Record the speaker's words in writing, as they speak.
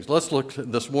Let's look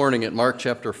this morning at Mark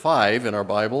chapter 5 in our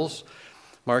Bibles.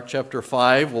 Mark chapter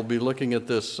 5, we'll be looking at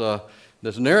this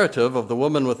narrative of the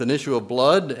woman with an issue of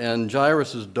blood and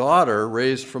Jairus' daughter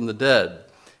raised from the dead.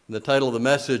 And the title of the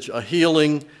message, A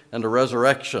Healing and a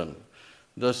Resurrection.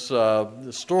 This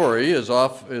story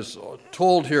is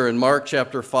told here in Mark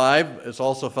chapter 5. It's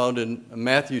also found in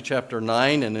Matthew chapter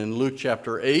 9 and in Luke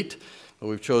chapter 8. But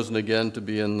we've chosen again to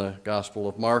be in the Gospel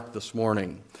of Mark this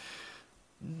morning.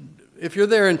 If you're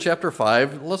there in chapter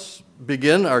 5, let's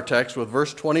begin our text with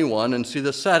verse 21 and see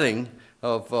the setting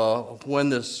of when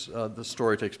this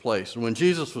story takes place. And when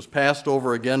Jesus was passed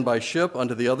over again by ship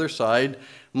unto the other side,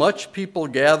 much people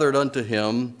gathered unto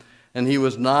him, and he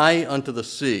was nigh unto the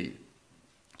sea.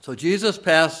 So Jesus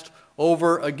passed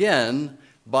over again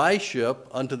by ship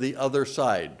unto the other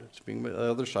side, speaking of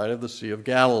the other side of the Sea of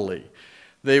Galilee.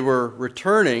 They were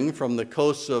returning from the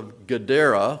coasts of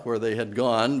Gadara, where they had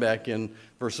gone back in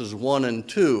verses 1 and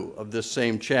 2 of this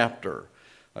same chapter.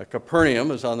 Capernaum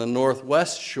is on the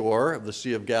northwest shore of the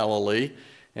Sea of Galilee,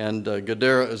 and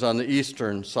Gadara is on the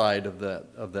eastern side of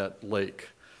that lake.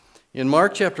 In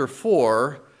Mark chapter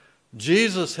 4,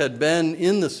 Jesus had been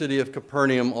in the city of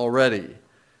Capernaum already.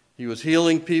 He was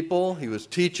healing people, he was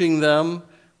teaching them,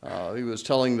 he was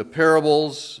telling the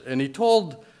parables, and he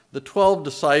told the 12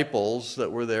 disciples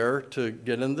that were there to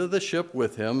get into the ship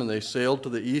with him, and they sailed to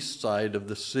the east side of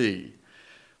the sea.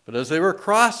 But as they were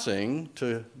crossing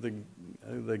to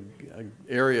the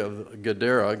area of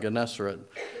Gadara, Gennesaret,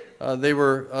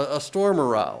 a storm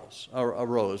arose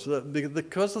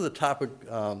because of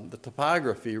the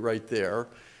topography right there,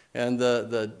 and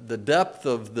the depth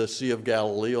of the Sea of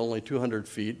Galilee, only 200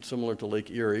 feet, similar to Lake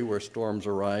Erie, where storms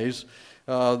arise.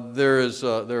 There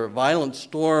are violent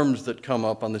storms that come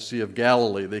up on the Sea of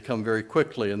Galilee. They come very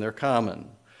quickly, and they're common.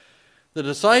 The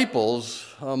disciples,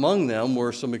 among them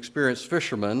were some experienced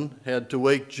fishermen, had to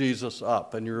wake Jesus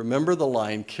up. And you remember the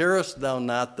line, "Carest thou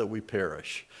not that we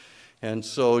perish?" And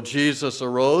so Jesus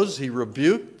arose, he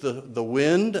rebuked the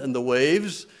wind and the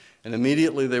waves, and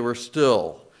immediately they were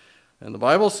still. And the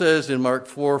Bible says in Mark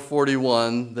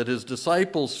 4:41 that his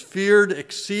disciples feared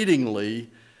exceedingly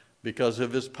because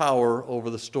of his power over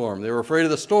the storm. They were afraid of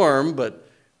the storm, but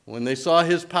when they saw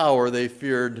his power, they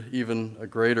feared even a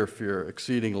greater fear,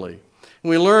 exceedingly. And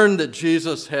we learned that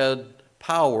Jesus had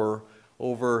power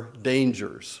over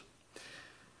dangers.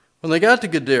 When they got to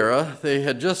Gadara, they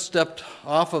had just stepped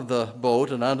off of the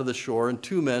boat and onto the shore, and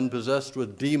two men possessed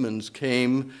with demons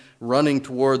came running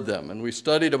toward them. And we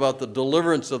studied about the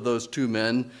deliverance of those two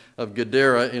men of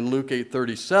Gadara in Luke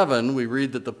 8:37. We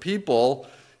read that the people,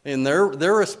 in their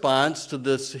response to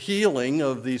this healing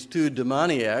of these two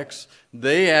demoniacs,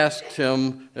 they asked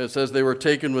him, it says they were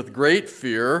taken with great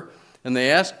fear, and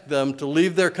they asked them to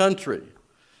leave their country.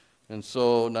 And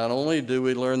so not only do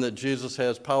we learn that Jesus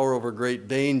has power over great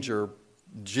danger,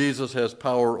 Jesus has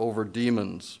power over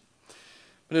demons.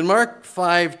 But in Mark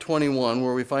 5:21,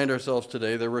 where we find ourselves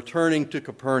today, they're returning to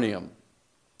Capernaum.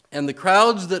 And the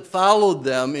crowds that followed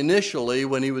them initially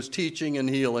when he was teaching and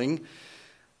healing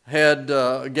had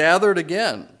gathered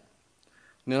again.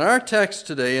 And in our text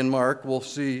today in Mark, we'll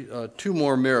see two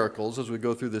more miracles as we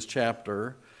go through this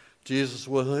chapter. Jesus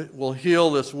will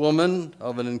heal this woman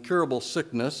of an incurable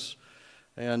sickness,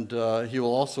 and he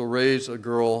will also raise a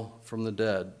girl from the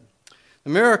dead. The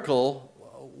miracle,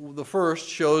 the first,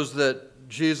 shows that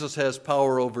Jesus has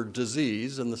power over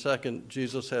disease, and the second,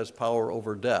 Jesus has power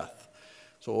over death.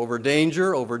 So over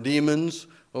danger, over demons,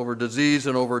 over disease,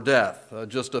 and over death.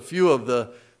 Just a few of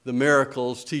the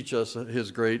miracles teach us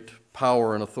his great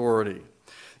power and authority.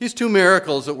 These two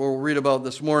miracles that we'll read about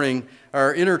this morning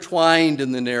are intertwined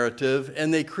in the narrative,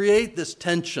 and they create this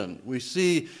tension. We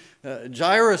see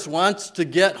Jairus wants to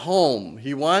get home.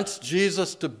 He wants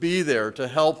Jesus to be there to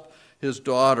help his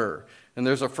daughter. And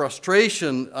there's a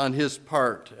frustration on his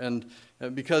part. And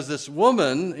because this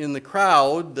woman in the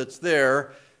crowd that's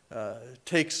there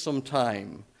takes some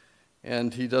time,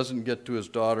 and he doesn't get to his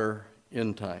daughter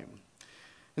in time.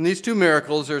 In these two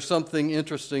miracles, there's something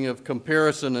interesting of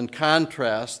comparison and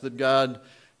contrast that God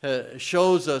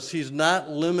shows us he's not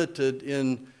limited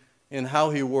in how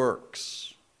he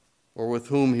works or with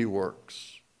whom he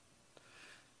works.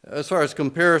 As far as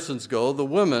comparisons go, the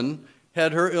woman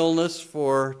had her illness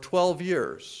for 12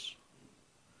 years.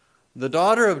 The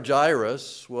daughter of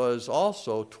Jairus was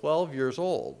also 12 years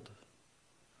old.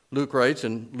 Luke writes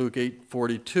in Luke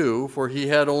 8:42, "For he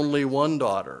had only one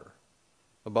daughter,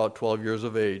 about 12 years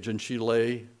of age, and she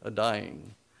lay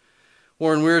a-dying."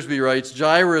 Warren Wiersbe writes,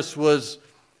 "Jairus was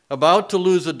about to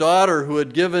lose a daughter who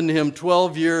had given him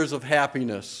 12 years of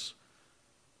happiness,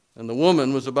 and the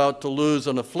woman was about to lose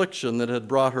an affliction that had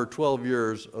brought her 12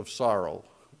 years of sorrow."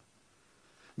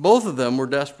 Both of them were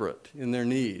desperate in their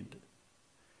need.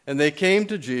 And they came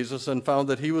to Jesus and found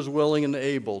that he was willing and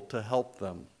able to help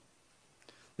them.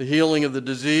 The healing of the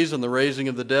disease and the raising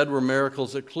of the dead were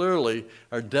miracles that clearly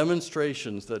are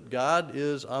demonstrations that God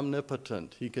is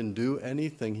omnipotent. He can do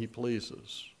anything he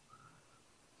pleases.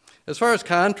 As far as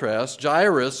contrast,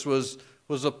 Jairus was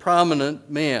a prominent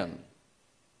man.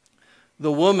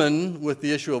 The woman with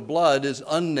the issue of blood is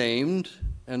unnamed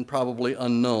and probably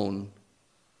unknown.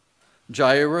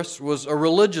 Jairus was a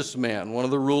religious man, one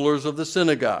of the rulers of the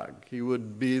synagogue. He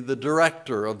would be the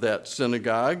director of that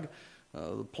synagogue,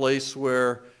 the place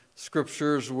where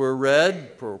scriptures were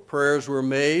read, prayers were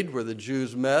made, where the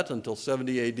Jews met until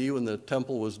 70 AD when the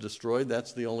temple was destroyed.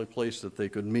 That's the only place that they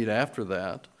could meet after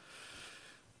that.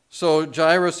 So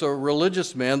Jairus, a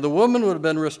religious man, the woman would have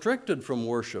been restricted from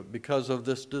worship because of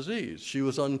this disease. She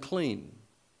was unclean.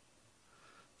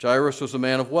 Jairus was a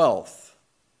man of wealth.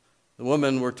 The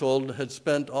woman, we're told, had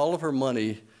spent all of her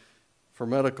money for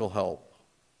medical help.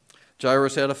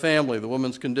 Jairus had a family. The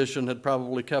woman's condition had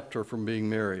probably kept her from being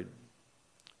married.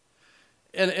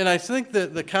 And I think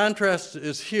that the contrast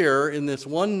is here in this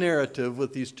one narrative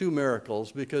with these two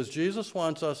miracles, because Jesus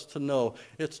wants us to know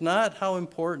it's not how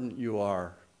important you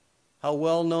are, how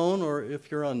well known or if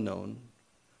you're unknown.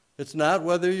 It's not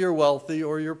whether you're wealthy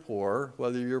or you're poor,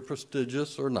 whether you're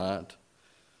prestigious or not.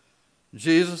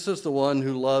 Jesus is the one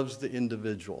who loves the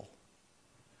individual.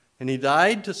 And he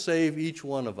died to save each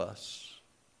one of us.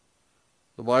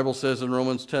 The Bible says in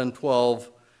Romans 10:12,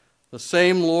 the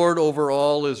same Lord over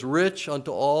all is rich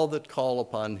unto all that call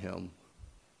upon him.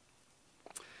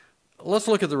 Let's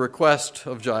look at the request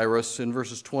of Jairus in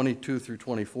verses 22 through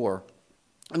 24.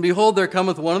 And behold, there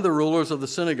cometh one of the rulers of the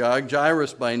synagogue,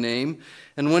 Jairus by name,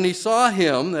 and when he saw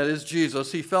him, that is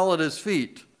Jesus, he fell at his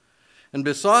feet, and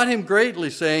besought him greatly,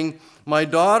 saying, my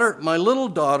little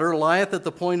daughter lieth at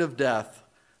the point of death.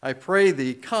 I pray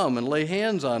thee, come and lay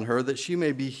hands on her, that she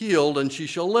may be healed, and she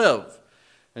shall live.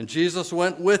 And Jesus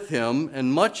went with him,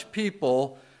 and much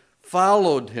people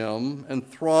followed him and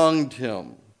thronged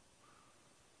him.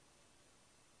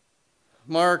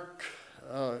 Mark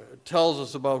tells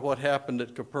us about what happened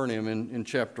at Capernaum in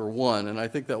chapter 1, and I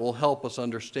think that will help us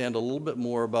understand a little bit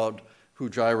more about who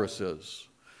Jairus is.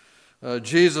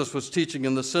 Jesus was teaching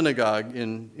in the synagogue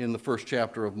in the first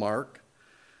chapter of Mark.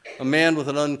 A man with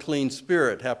an unclean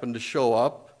spirit happened to show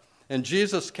up, and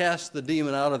Jesus cast the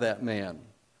demon out of that man.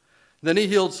 Then he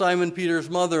healed Simon Peter's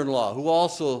mother-in-law, who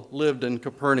also lived in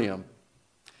Capernaum.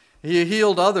 He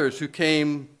healed others who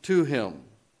came to him.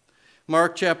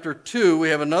 Mark chapter 2, we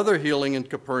have another healing in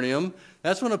Capernaum.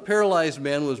 That's when a paralyzed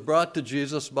man was brought to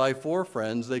Jesus by 4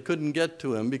 friends. They couldn't get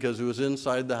to him because he was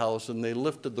inside the house, and they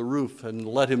lifted the roof and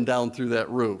let him down through that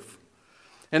roof.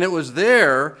 And it was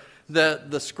there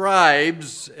that the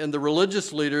scribes and the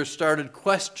religious leaders started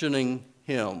questioning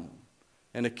him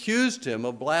and accused him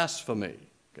of blasphemy.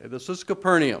 Okay, this is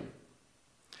Capernaum.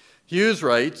 Hughes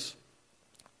writes,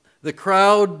 the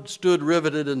crowd stood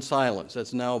riveted in silence.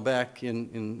 That's now back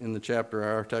in the chapter of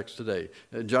our text today.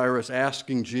 Jairus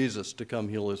asking Jesus to come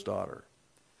heal his daughter.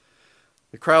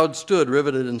 The crowd stood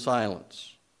riveted in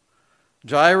silence.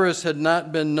 Jairus had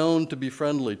not been known to be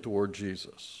friendly toward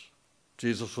Jesus.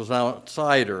 Jesus was an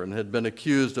outsider and had been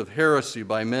accused of heresy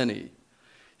by many.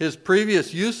 His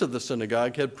previous use of the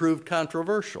synagogue had proved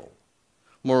controversial.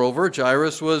 Moreover,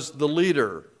 Jairus was the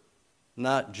leader,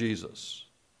 not Jesus.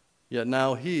 Yet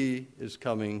now he is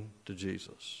coming to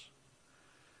Jesus.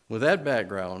 With that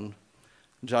background,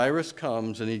 Jairus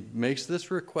comes and he makes this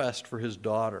request for his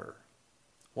daughter.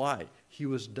 Why? He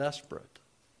was desperate.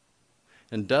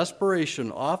 And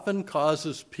desperation often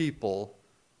causes people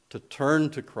to turn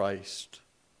to Christ,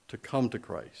 to come to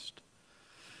Christ.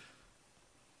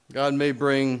 God may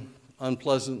bring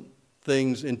unpleasant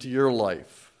things into your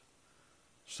life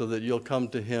so that you'll come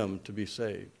to him to be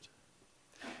saved.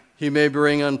 He may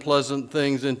bring unpleasant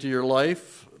things into your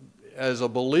life as a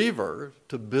believer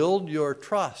to build your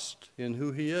trust in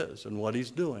who he is and what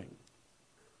he's doing.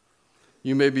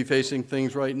 You may be facing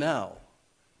things right now.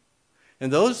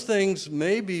 And those things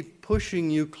may be pushing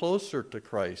you closer to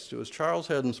Christ. It was Charles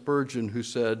Haddon Spurgeon who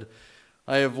said,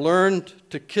 I have learned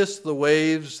to kiss the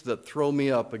waves that throw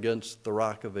me up against the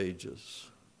rock of ages.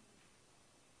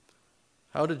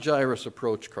 How did Jairus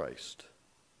approach Christ?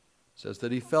 It says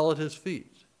that he fell at his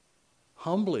feet,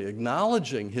 humbly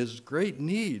acknowledging his great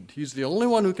need. He's the only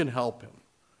one who can help him.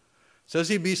 It says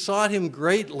he besought him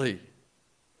greatly,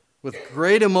 with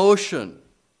great emotion.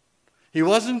 He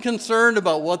wasn't concerned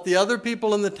about what the other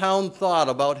people in the town thought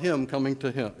about him coming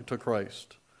to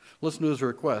Christ. Listen to his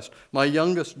request. My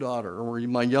youngest daughter, or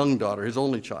my young daughter, his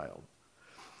only child.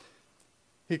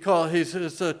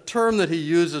 It's a term that he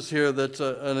uses here that's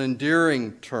an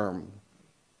endearing term,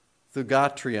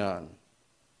 thugatrion,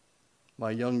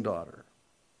 my young daughter.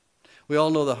 We all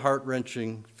know the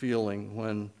heart-wrenching feeling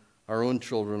when our own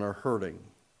children are hurting.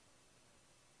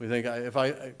 We think, if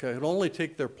I could only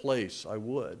take their place, I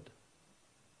would.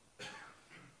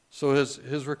 So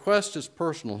his request is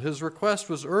personal. His request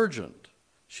was urgent.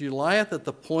 She lieth at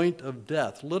the point of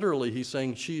death. Literally, he's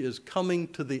saying she is coming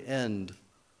to the end.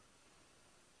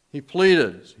 He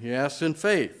pleaded, he asked in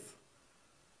faith,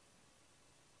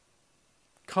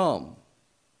 come,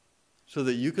 so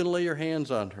that you can lay your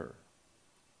hands on her,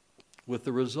 with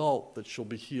the result that she'll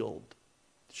be healed,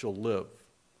 she'll live.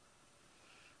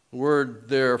 The word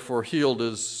there for healed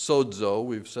is sozo.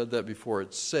 We've said that before.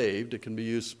 It's saved. It can be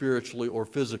used spiritually or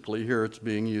physically. Here it's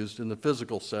being used in the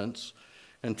physical sense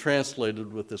and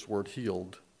translated with this word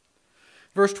healed.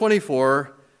 Verse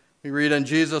 24, we read, and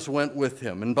Jesus went with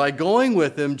him. And by going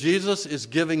with him, Jesus is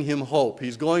giving him hope.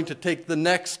 He's going to take the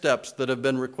next steps that have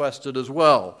been requested as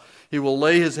well. He will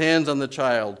lay his hands on the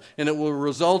child, and it will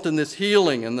result in this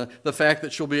healing and the fact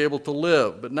that she'll be able to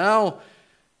live. But now,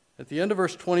 at the end of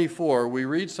verse 24, we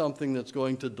read something that's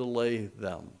going to delay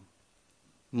them.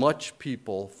 Much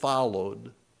people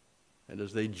followed, and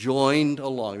as they joined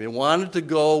along, they wanted to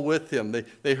go with him.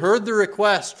 They heard the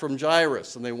request from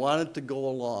Jairus, and they wanted to go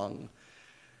along.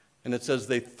 And it says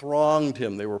they thronged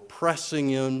him. They were pressing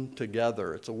in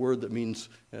together. It's a word that means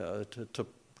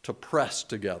to press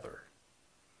together.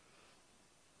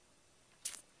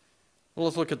 Well,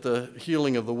 let's look at the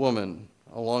healing of the woman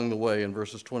along the way in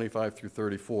verses 25 through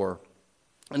 34.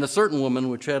 And a certain woman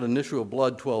which had an issue of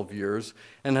blood 12 years,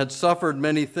 and had suffered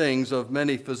many things of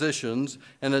many physicians,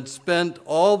 and had spent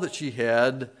all that she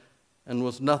had, and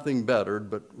was nothing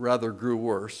bettered, but rather grew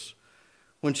worse,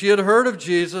 when she had heard of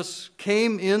Jesus,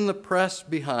 came in the press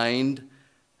behind,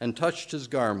 and touched his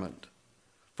garment.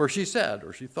 For she said,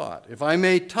 or she thought, if I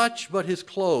may touch but his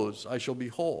clothes, I shall be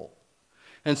whole.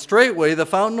 And straightway the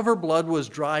fountain of her blood was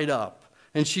dried up,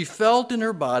 and she felt in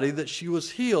her body that she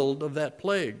was healed of that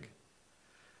plague.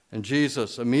 And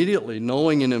Jesus, immediately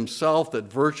knowing in himself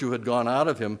that virtue had gone out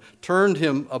of him, turned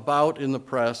him about in the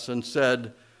press and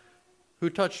said,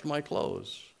 who touched my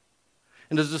clothes?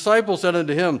 And his disciples said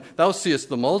unto him, thou seest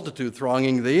the multitude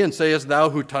thronging thee, and sayest thou,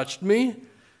 who touched me?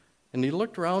 And he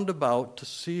looked round about to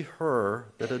see her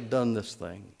that had done this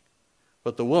thing.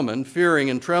 But the woman, fearing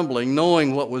and trembling,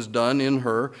 knowing what was done in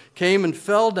her, came and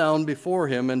fell down before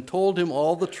him, and told him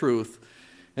all the truth.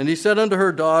 And he said unto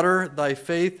her, daughter, thy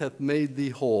faith hath made thee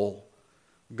whole.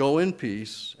 Go in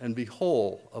peace, and be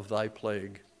whole of thy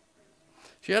plague.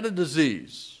 She had a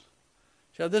disease.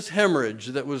 She had this hemorrhage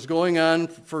that was going on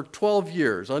for 12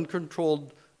 years,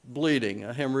 uncontrolled bleeding,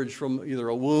 a hemorrhage from either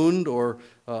a wound or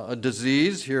a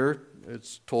disease. Here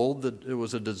it's told that it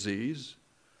was a disease.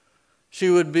 She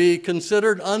would be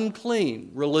considered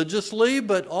unclean religiously,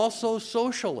 but also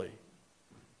socially.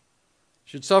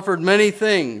 She had suffered many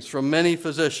things from many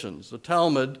physicians. The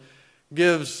Talmud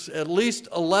gives at least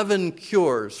 11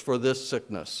 cures for this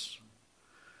sickness.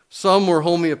 Some were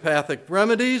homeopathic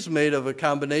remedies made of a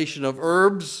combination of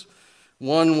herbs.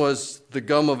 One was the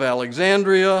gum of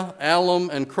Alexandria, alum,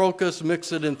 and crocus.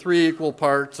 Mix it in 3 equal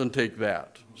parts and take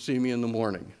that. See me in the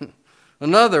morning.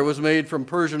 Another was made from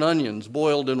Persian onions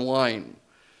boiled in wine.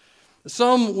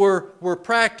 Some were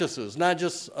practices, not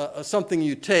just something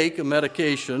you take, a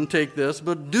medication, take this,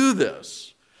 but do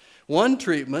this. One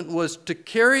treatment was to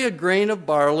carry a grain of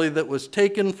barley that was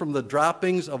taken from the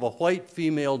droppings of a white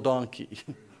female donkey.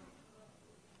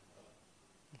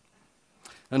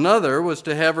 Another was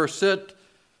to have her sit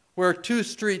where 2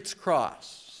 streets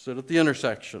cross, sit at the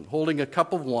intersection, holding a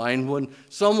cup of wine when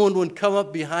someone would come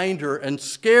up behind her and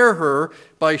scare her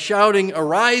by shouting,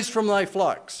 arise from thy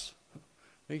flux.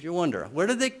 Makes you wonder, where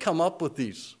did they come up with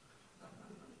these?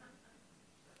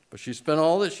 But she spent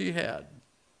all that she had.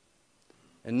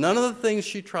 And none of the things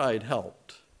she tried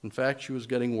helped. In fact, she was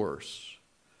getting worse.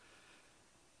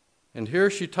 And here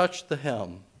she touched the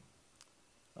hem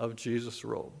of Jesus'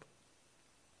 robe.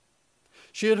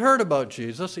 She had heard about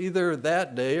Jesus either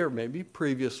that day or maybe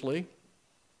previously.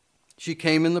 She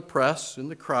came in the press, in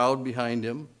the crowd behind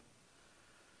him.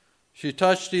 She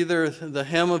touched either the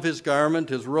hem of his garment,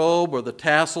 his robe, or the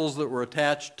tassels that were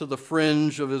attached to the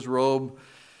fringe of his robe.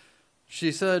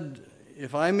 She said,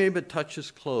 if I may but touch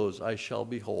his clothes, I shall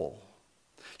be whole.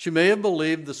 She may have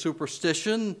believed the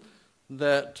superstition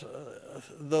that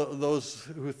those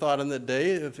who thought in that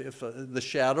day, if the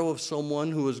shadow of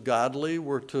someone who was godly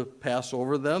were to pass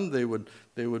over them, they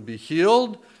would be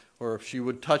healed, or if she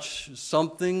would touch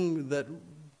something that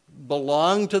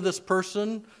belonged to this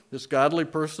person, this godly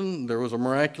person. There was a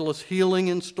miraculous healing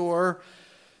in store.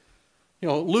 You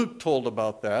know, Luke told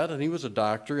about that, and he was a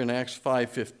doctor in Acts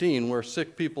 5:15, where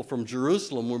sick people from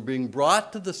Jerusalem were being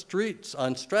brought to the streets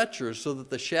on stretchers so that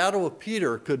the shadow of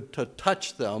Peter could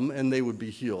touch them and they would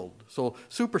be healed. So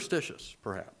superstitious,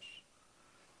 perhaps.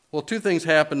 Well, two things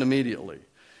happened immediately.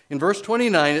 In verse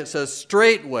 29, it says,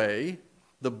 straightway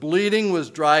the bleeding was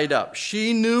dried up.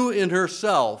 She knew in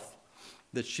herself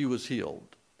that she was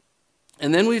healed.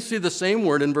 And then we see the same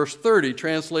word in verse 30,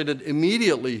 translated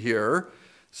immediately here,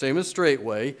 same as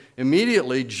straightway.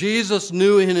 Immediately, Jesus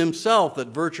knew in himself that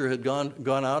virtue had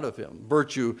gone out of him.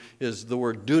 Virtue is the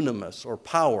word dunamis, or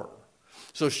power.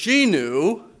 So she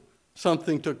knew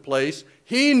something took place.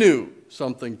 He knew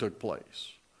something took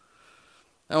place.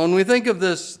 Now, when we think of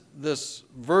this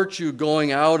virtue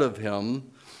going out of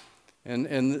him,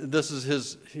 and this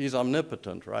is he's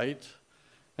omnipotent, right?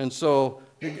 And so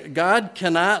God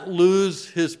cannot lose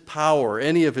his power,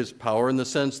 any of his power, in the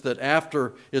sense that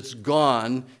after it's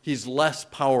gone, he's less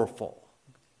powerful.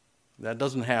 That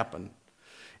doesn't happen.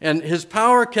 And his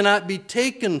power cannot be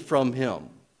taken from him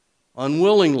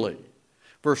unwillingly.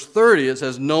 Verse 30, it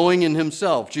says, knowing in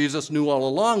himself. Jesus knew all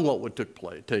along what would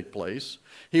take place.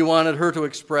 He wanted her to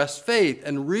express faith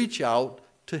and reach out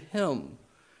to him.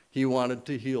 He wanted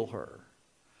to heal her.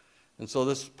 And so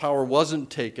this power wasn't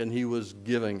taken, he was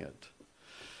giving it.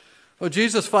 Well,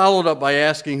 Jesus followed up by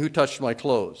asking, who touched my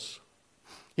clothes?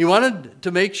 He wanted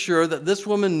to make sure that this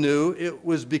woman knew it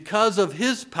was because of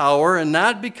his power and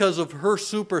not because of her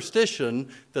superstition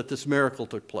that this miracle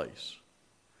took place.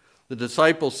 The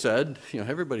disciples said,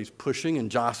 everybody's pushing and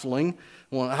jostling.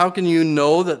 Well, how can you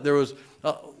know that there was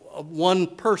one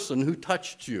person who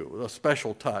touched you, a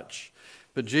special touch?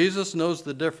 But Jesus knows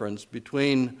the difference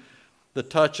between the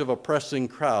touch of a pressing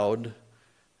crowd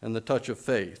and the touch of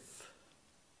faith.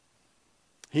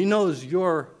 He knows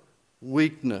your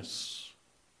weakness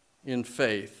in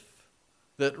faith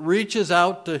that reaches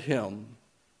out to him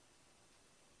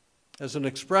as an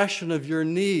expression of your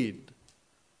need,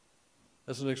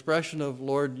 as an expression of,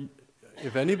 Lord,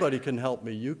 if anybody can help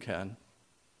me, you can.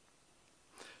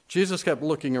 Jesus kept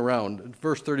looking around.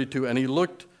 Verse 32, and he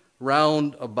looked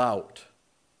round about.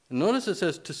 And notice it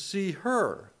says to see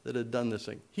her that had done this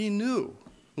thing. He knew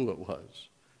who it was.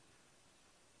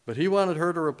 But he wanted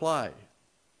her to reply.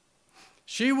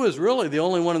 She was really the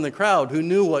only one in the crowd who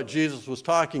knew what Jesus was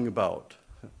talking about.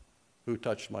 Who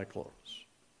touched my clothes?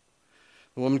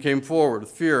 The woman came forward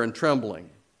with fear and trembling.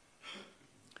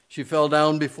 She fell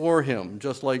down before him,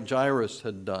 just like Jairus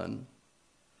had done.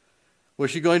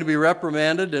 Was she going to be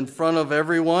reprimanded in front of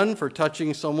everyone for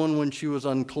touching someone when she was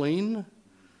unclean?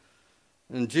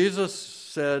 And Jesus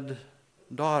said,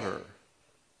 daughter,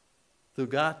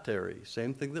 thugateri,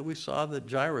 same thing that we saw that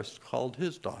Jairus called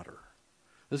his daughter.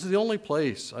 This is the only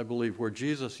place, I believe, where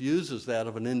Jesus uses that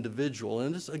of an individual.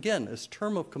 And this, again, is a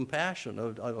term of compassion,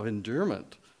 of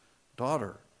endearment.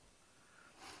 Daughter.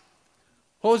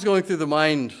 What was going through the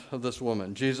mind of this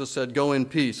woman? Jesus said, go in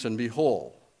peace and be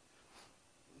whole.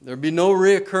 There be no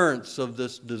reoccurrence of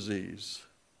this disease.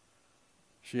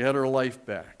 She had her life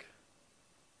back.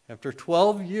 After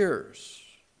 12 years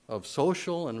of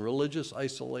social and religious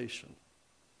isolation,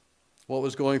 what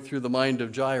was going through the mind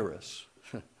of Jairus?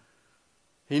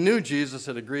 He knew Jesus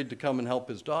had agreed to come and help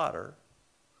his daughter.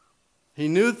 He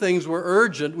knew things were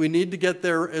urgent. We need to get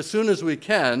there as soon as we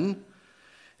can.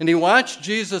 And he watched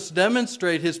Jesus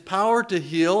demonstrate his power to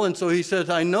heal. And so he said,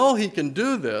 I know he can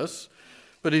do this,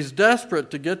 but he's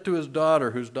desperate to get to his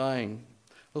daughter who's dying.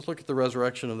 Let's look at the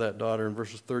resurrection of that daughter in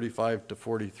verses 35 to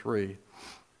 43.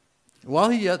 While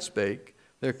he yet spake,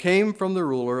 there came from the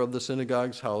ruler of the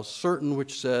synagogue's house certain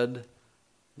which said,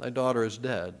 thy daughter is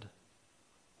dead.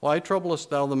 Why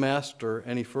troublest thou the master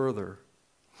any further?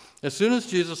 As soon as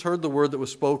Jesus heard the word that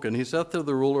was spoken, he said to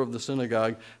the ruler of the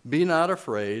synagogue, be not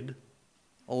afraid,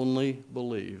 only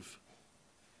believe.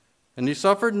 And he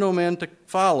suffered no man to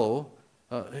follow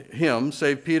him,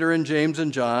 save Peter and James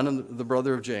and John, and the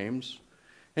brother of James.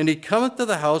 And he cometh to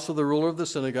the house of the ruler of the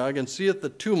synagogue, and seeth the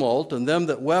tumult, and them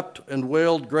that wept and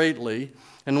wailed greatly.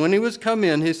 And when he was come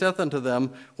in, he saith unto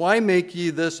them, why make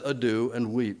ye this ado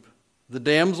and weep? The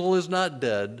damsel is not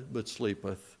dead, but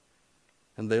sleepeth.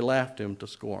 And they laughed him to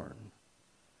scorn.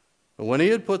 But when he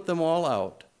had put them all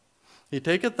out, he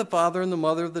taketh the father and the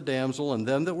mother of the damsel, and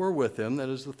them that were with him, that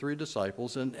is the 3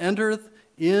 disciples, and entereth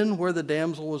in where the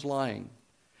damsel was lying.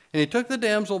 And he took the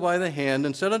damsel by the hand,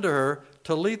 and said unto her,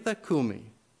 Talitha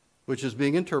cumi, which is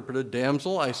being interpreted,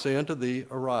 damsel, I say unto thee,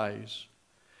 arise.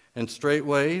 And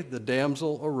straightway the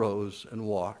damsel arose and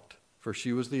walked, for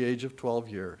she was the age of 12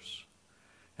 years.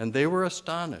 And they were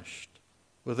astonished,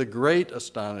 with a great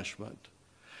astonishment.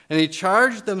 And he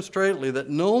charged them straitly that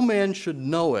no man should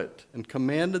know it, and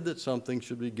commanded that something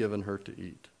should be given her to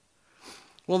eat.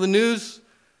 Well, the news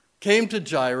came to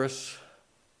Jairus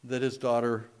that his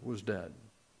daughter was dead.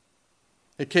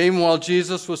 It came while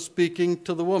Jesus was speaking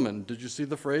to the woman. Did you see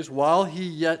the phrase? While he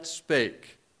yet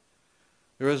spake.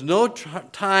 There was no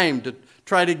time to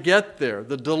try to get there.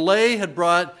 The delay had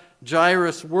brought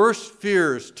Jairus' worst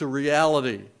fears to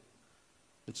reality.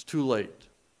 It's too late.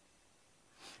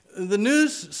 The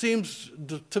news seems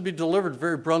to be delivered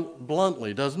very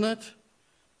bluntly, doesn't it?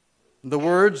 The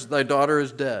words, thy daughter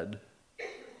is dead.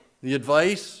 The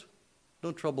advice,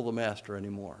 don't trouble the master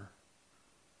anymore.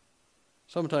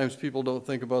 Sometimes people don't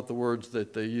think about the words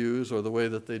that they use or the way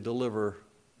that they deliver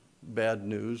bad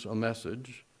news, a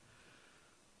message.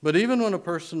 But even when a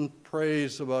person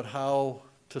prays about how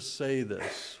to say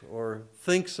this or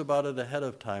thinks about it ahead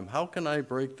of time, how can I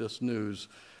break this news?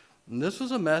 And this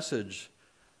was a message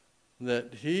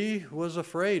that he was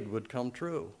afraid would come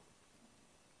true.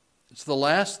 It's the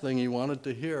last thing he wanted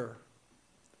to hear.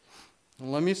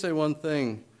 And let me say one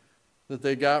thing that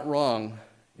they got wrong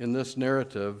in this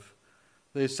narrative.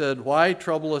 They said, why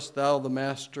troublest thou the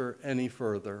master any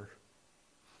further?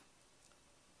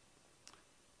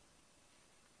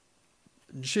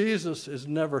 Jesus is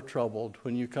never troubled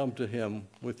when you come to him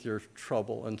with your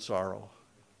trouble and sorrow.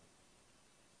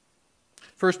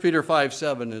 1 Peter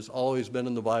 5:7 has always been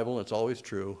in the Bible, and it's always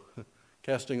true.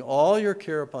 Casting all your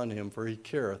care upon him, for he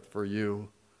careth for you.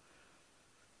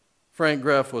 Frank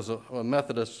Greff was a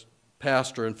Methodist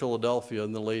pastor in Philadelphia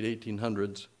in the late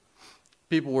 1800s.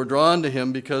 People were drawn to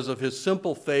him because of his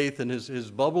simple faith and his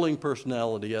bubbling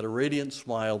personality. He had a radiant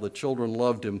smile. The children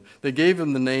loved him. They gave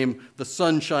him the name the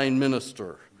Sunshine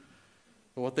Minister.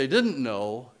 But what they didn't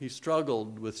know, he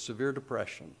struggled with severe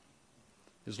depression.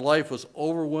 His life was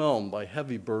overwhelmed by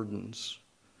heavy burdens.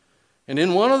 And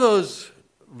in one of those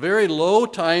very low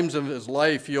times of his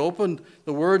life, he opened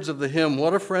the words of the hymn,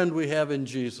 What a Friend We Have in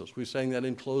Jesus. We sang that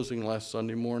in closing last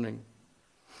Sunday morning.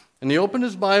 And he opened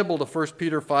his Bible to 1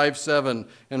 Peter 5:7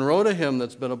 and wrote a hymn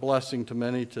that's been a blessing to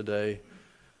many today.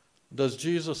 Does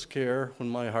Jesus care when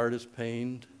my heart is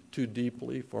pained too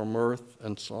deeply for mirth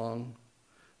and song?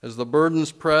 As the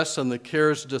burdens press and the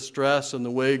cares distress and the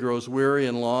way grows weary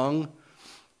and long,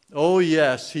 oh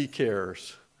yes, he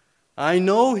cares. I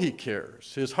know he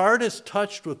cares. His heart is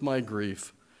touched with my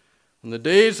grief. When the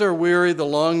days are weary, the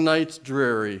long nights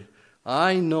dreary,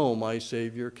 I know my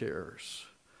Savior cares.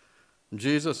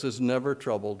 Jesus is never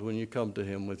troubled when you come to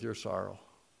him with your sorrow.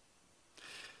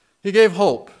 He gave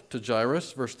hope to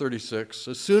Jairus, verse 36.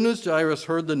 As soon as Jairus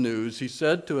heard the news, he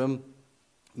said to him,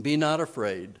 be not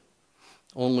afraid,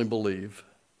 only believe.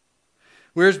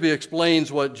 Wiersbe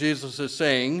explains what Jesus is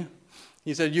saying.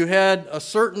 He said, you had a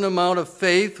certain amount of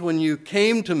faith when you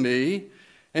came to me,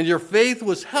 and your faith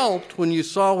was helped when you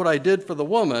saw what I did for the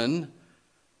woman.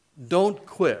 Don't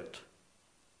quit.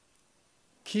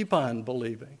 Keep on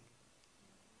believing.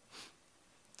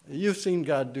 You've seen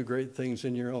God do great things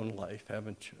in your own life,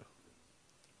 haven't you?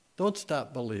 Don't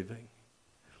stop believing.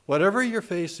 Whatever you're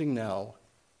facing now,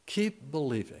 keep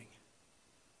believing.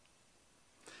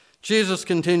 Jesus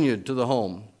continued to the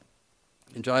home.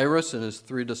 And Jairus and his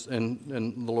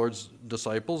and the Lord's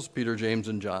disciples, Peter, James,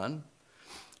 and John.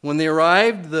 When they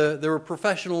arrived, there were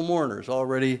professional mourners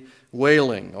already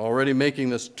wailing, already making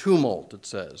this tumult, it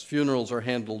says. Funerals are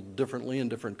handled differently in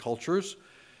different cultures.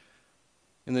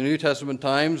 In the New Testament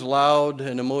times, loud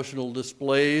and emotional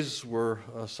displays were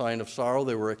a sign of sorrow.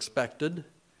 They were expected.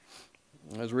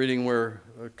 I was reading where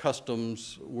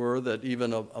customs were that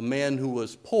even a man who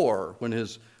was poor, when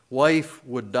his wife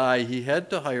would die, he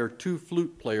had to hire 2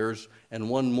 flute players and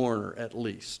 1 mourner at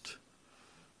least.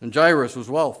 And Jairus was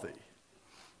wealthy.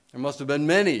 There must have been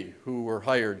many who were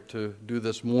hired to do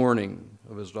this mourning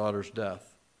of his daughter's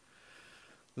death.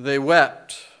 They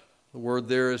wept. The word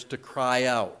there is to cry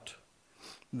out.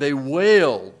 They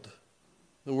wailed.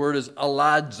 The word is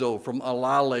aladzo from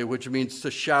alale, which means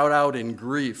to shout out in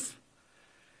grief.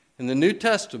 In the New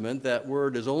Testament, that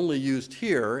word is only used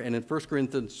here and in 1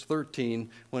 Corinthians 13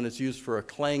 when it's used for a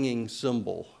clanging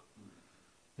cymbal.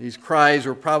 These cries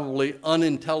were probably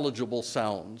unintelligible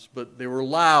sounds, but they were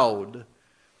loud.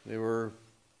 They were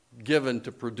given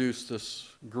to produce this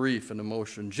grief and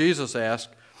emotion. Jesus asked,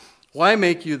 why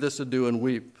make you this ado and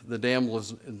weep? The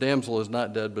damsel is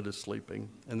not dead, but is sleeping.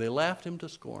 And they laughed him to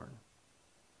scorn.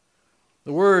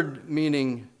 The word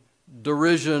meaning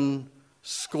derision,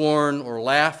 scorn, or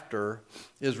laughter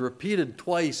is repeated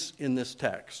twice in this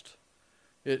text.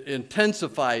 It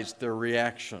intensifies their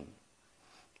reaction.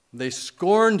 They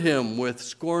scorned him with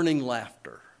scorning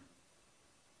laughter.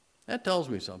 That tells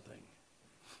me something.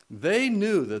 They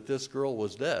knew that this girl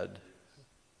was dead.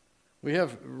 We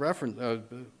have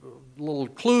little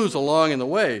clues along in the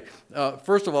way.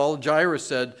 First of all, Jairus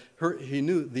said he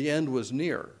knew the end was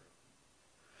near.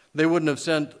 They wouldn't have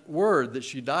sent word that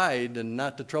she died and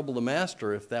not to trouble the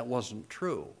master if that wasn't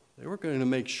true. They were going to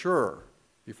make sure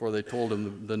before they told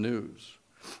him the news.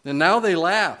 And now they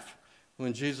laugh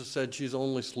when Jesus said she's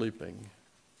only sleeping.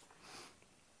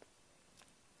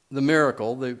 The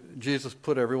miracle, Jesus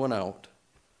put everyone out.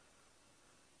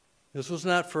 This was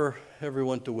not for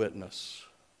everyone to witness.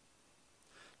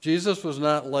 Jesus was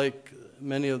not like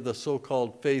many of the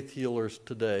so-called faith healers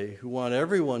today who want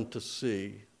everyone to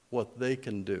see what they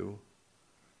can do.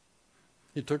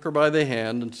 He took her by the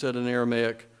hand and said in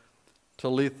Aramaic,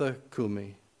 Talitha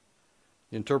Kumi.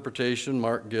 The interpretation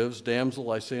Mark gives,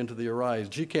 damsel, I say unto thee, arise.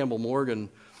 G. Campbell Morgan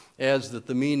adds that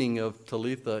the meaning of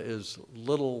Talitha is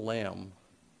little lamb.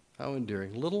 How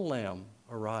endearing. Little lamb,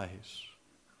 arise.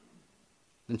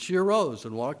 And she arose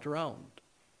and walked around.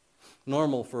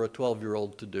 Normal for a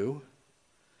 12-year-old to do.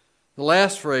 The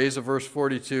last phrase of verse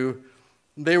 42,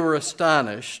 they were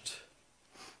astonished.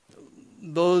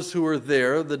 Those who were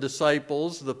there, the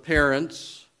disciples, the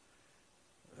parents,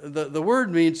 the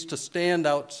word means to stand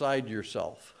outside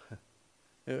yourself.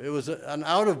 It was an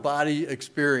out-of-body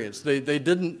experience.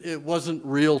 It wasn't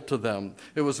real to them.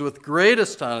 It was with great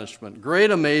astonishment,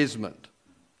 great amazement.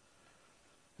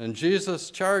 And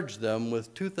Jesus charged them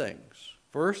with two things.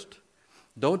 First,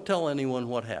 don't tell anyone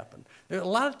what happened. A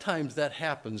lot of times that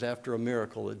happens after a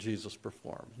miracle that Jesus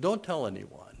performed. Don't tell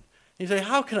anyone. You say,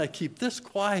 how can I keep this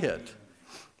quiet?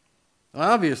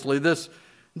 Obviously, this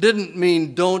didn't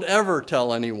mean don't ever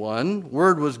tell anyone.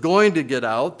 Word was going to get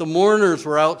out. The mourners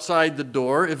were outside the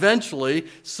door. Eventually,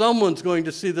 someone's going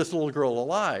to see this little girl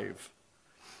alive.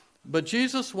 But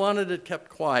Jesus wanted it kept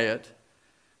quiet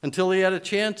until he had a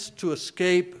chance to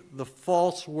escape the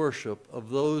false worship of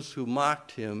those who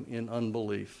mocked him in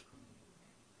unbelief.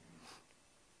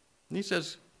 And he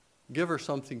says, give her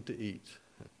something to eat.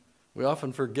 We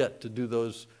often forget to do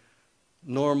those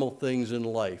normal things in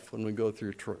life when we go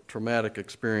through traumatic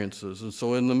experiences. And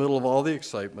so in the middle of all the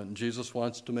excitement, Jesus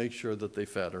wants to make sure that they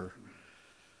fed her.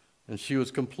 And she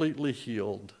was completely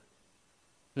healed.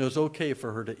 And it was okay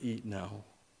for her to eat now.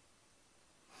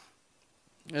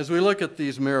 As we look at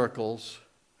these miracles,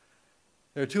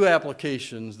 there are two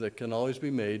applications that can always be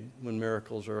made when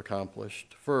miracles are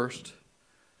accomplished. First,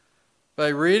 by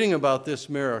reading about this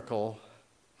miracle,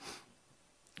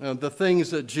 the things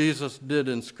that Jesus did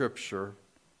in Scripture,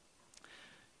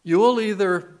 you will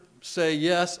either say,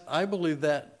 yes, I believe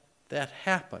that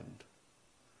happened,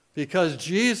 because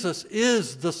Jesus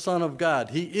is the Son of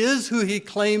God. He is who he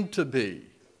claimed to be.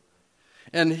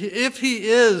 And if he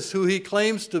is who he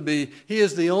claims to be, he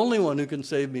is the only one who can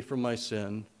save me from my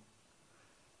sin.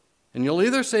 And you'll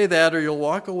either say that or you'll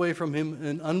walk away from him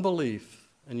in unbelief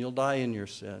and you'll die in your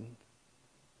sin.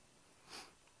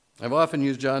 I've often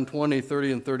used John 20,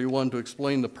 30, and 31 to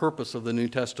explain the purpose of the New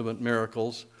Testament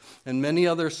miracles. And many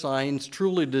other signs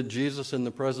truly did Jesus in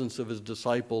the presence of his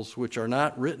disciples, which are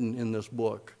not written in this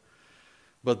book.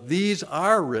 But these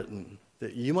are written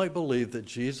that you might believe that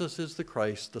Jesus is the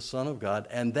Christ, the Son of God,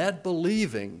 and that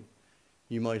believing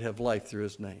you might have life through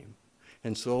his name.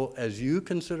 And so as you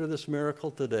consider this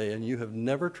miracle today and you have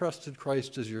never trusted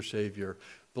Christ as your Savior,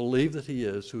 believe that he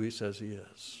is who he says he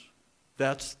is.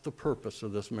 That's the purpose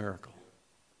of this miracle.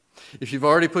 If you've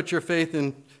already put your faith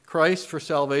in Christ for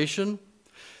salvation,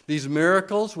 these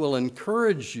miracles will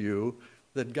encourage you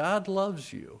that God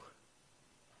loves you,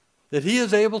 that he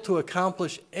is able to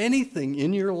accomplish anything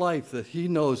in your life that he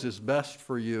knows is best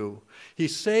for you. He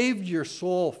saved your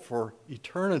soul for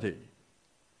eternity.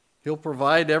 He'll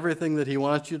provide everything that he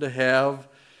wants you to have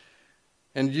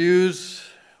and use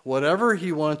whatever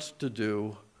he wants to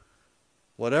do.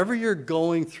 Whatever you're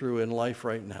going through in life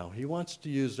right now, he wants to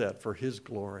use that for his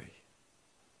glory.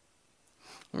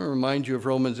 I want to remind you of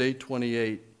Romans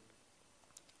 8:28.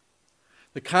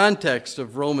 The context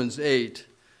of Romans 8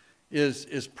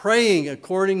 is praying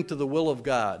according to the will of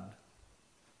God.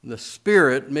 The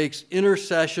Spirit makes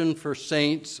intercession for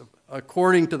saints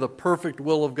according to the perfect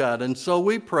will of God. And so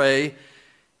we pray,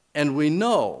 and we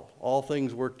know all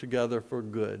things work together for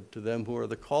good to them who are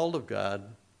the called of God,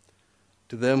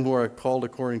 to them who are called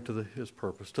according to his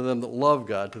purpose, to them that love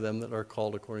God, to them that are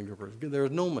called according to purpose. There are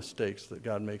no mistakes that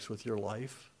God makes with your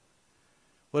life.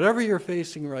 Whatever you're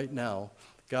facing right now,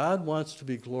 God wants to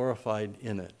be glorified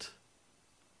in it.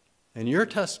 And your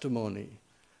testimony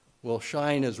will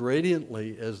shine as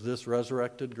radiantly as this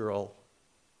resurrected girl.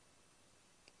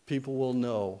 People will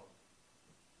know,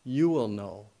 you will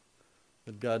know,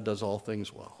 that God does all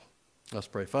things well. Let's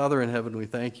pray. Father in heaven, we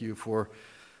thank you for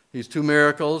these two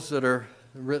miracles that are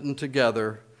written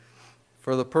together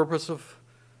for the purpose of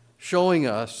showing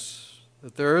us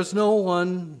that there is no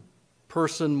one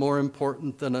person more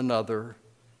important than another,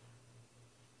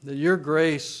 that your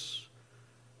grace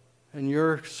and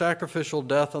your sacrificial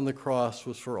death on the cross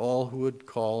was for all who would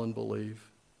call and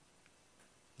believe.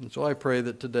 And so I pray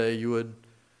that today you would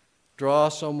draw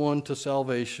someone to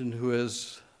salvation who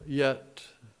is yet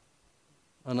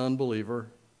an unbeliever.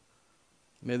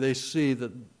 May they see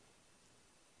that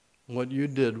what you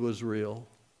did was real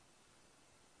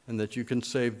and that you can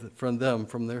save them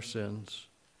from their sins.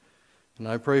 And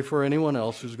I pray for anyone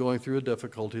else who's going through a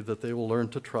difficulty that they will learn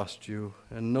to trust you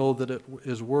and know that it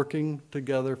is working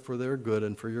together for their good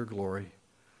and for your glory.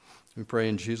 We pray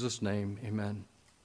in Jesus' name, amen.